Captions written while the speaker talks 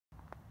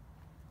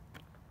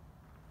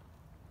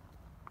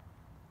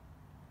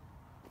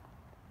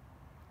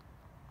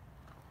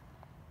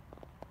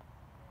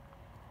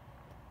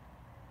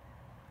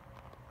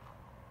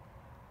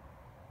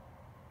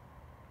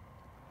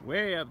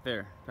way up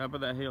there, top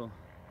of that hill,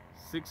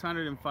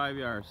 605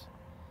 yards.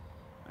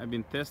 I've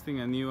been testing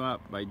a new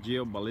app by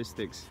Geo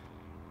Ballistics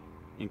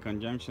in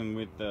conjunction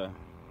with the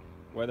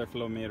weather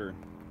flow meter.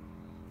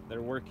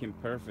 They're working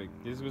perfect.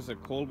 This was a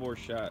cold bore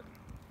shot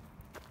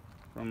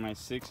from my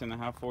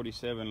 6.5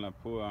 47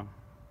 Lapua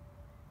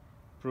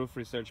proof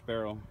research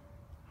barrel,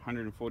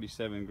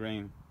 147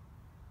 grain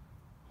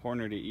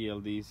Hornady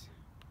ELDs.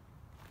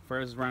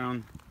 First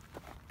round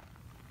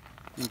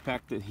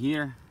impacted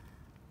here.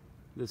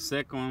 The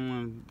second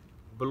one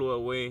blew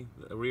away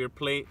the rear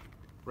plate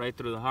right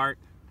through the heart.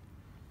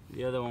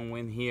 The other one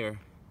went here.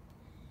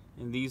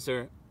 And these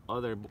are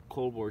other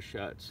cold bore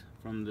shots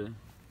from the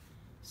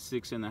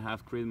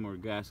 6.5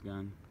 Creedmoor gas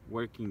gun.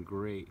 Working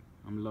great.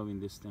 I'm loving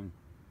this thing.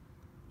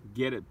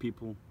 Get it,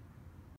 people.